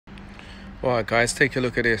Alright guys, take a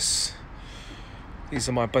look at this. These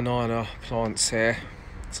are my banana plants here.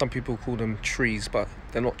 Some people call them trees, but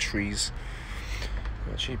they're not trees.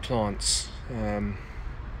 They're actually plants.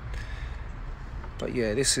 But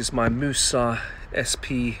yeah, this is my Musa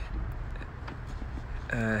St.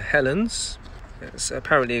 Helens.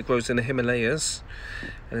 Apparently it grows in the Himalayas,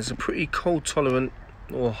 and it's a pretty cold tolerant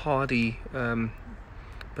or hardy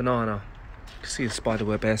banana. You can see the spider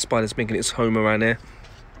web there. Spider's making its home around there.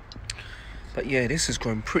 But yeah, this has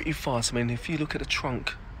grown pretty fast. I mean, if you look at the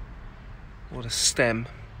trunk or the stem,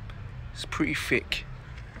 it's pretty thick,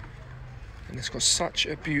 and it's got such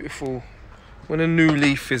a beautiful, when a new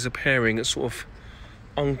leaf is appearing, it sort of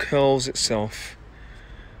uncurls itself,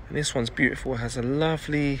 and this one's beautiful. It has a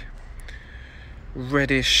lovely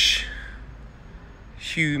reddish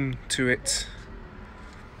hue to it,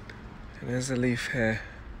 and there's a leaf here.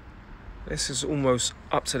 This is almost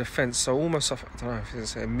up to the fence, so almost, I don't know if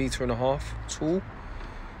it's 1.5 meters tall.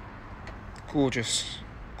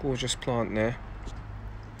 Gorgeous plant there.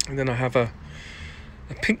 And then I have a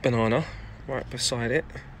pink banana right beside it,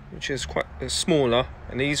 which is quite smaller,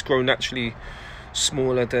 and these grow naturally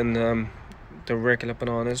smaller than the regular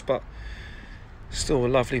bananas, but still a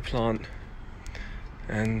lovely plant.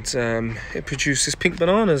 And it produces pink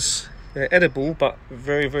bananas. They're edible, but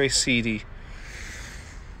very, very seedy.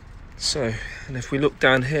 So, and if we look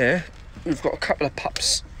down here, we've got a couple of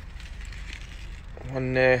pups.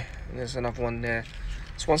 One there, and there's another one there.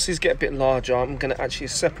 So once these get a bit larger, I'm going to actually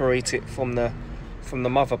separate it from the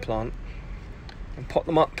mother plant and pot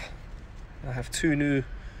them up. I have 2 new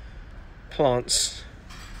plants.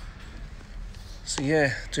 So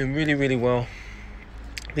yeah, doing really, really well.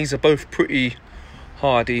 These are both pretty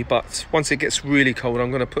hardy, but once it gets really cold, I'm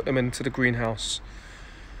going to put them into the greenhouse.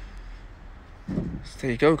 So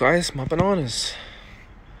there you go guys, my bananas.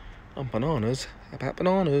 I'm bananas about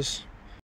bananas.